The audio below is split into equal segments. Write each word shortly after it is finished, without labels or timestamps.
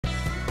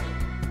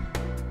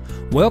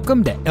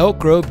Welcome to Elk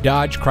Grove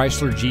Dodge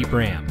Chrysler Jeep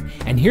Ram,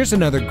 and here's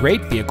another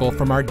great vehicle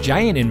from our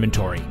giant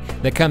inventory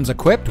that comes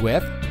equipped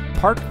with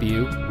Park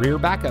View rear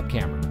backup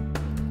camera,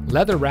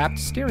 leather-wrapped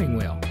steering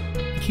wheel,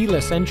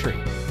 keyless entry,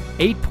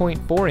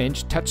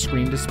 8.4-inch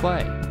touchscreen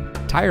display,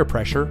 tire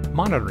pressure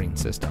monitoring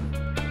system.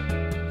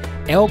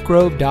 Elk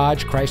Grove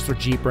Dodge Chrysler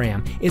Jeep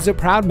Ram is a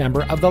proud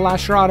member of the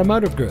Lasher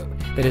Automotive Group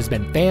that has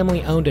been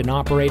family-owned and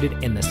operated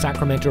in the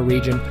Sacramento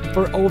region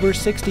for over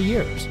 60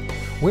 years.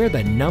 We're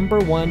the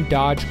 #1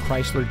 Dodge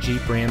Chrysler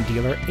Jeep Ram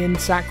dealer in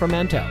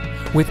Sacramento,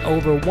 with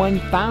over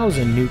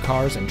 1,000 new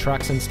cars and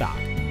trucks in stock.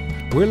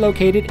 We're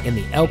located in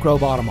the Elk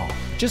Grove Auto Mall,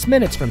 just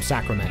minutes from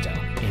Sacramento,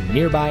 in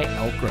nearby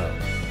Elk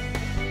Grove.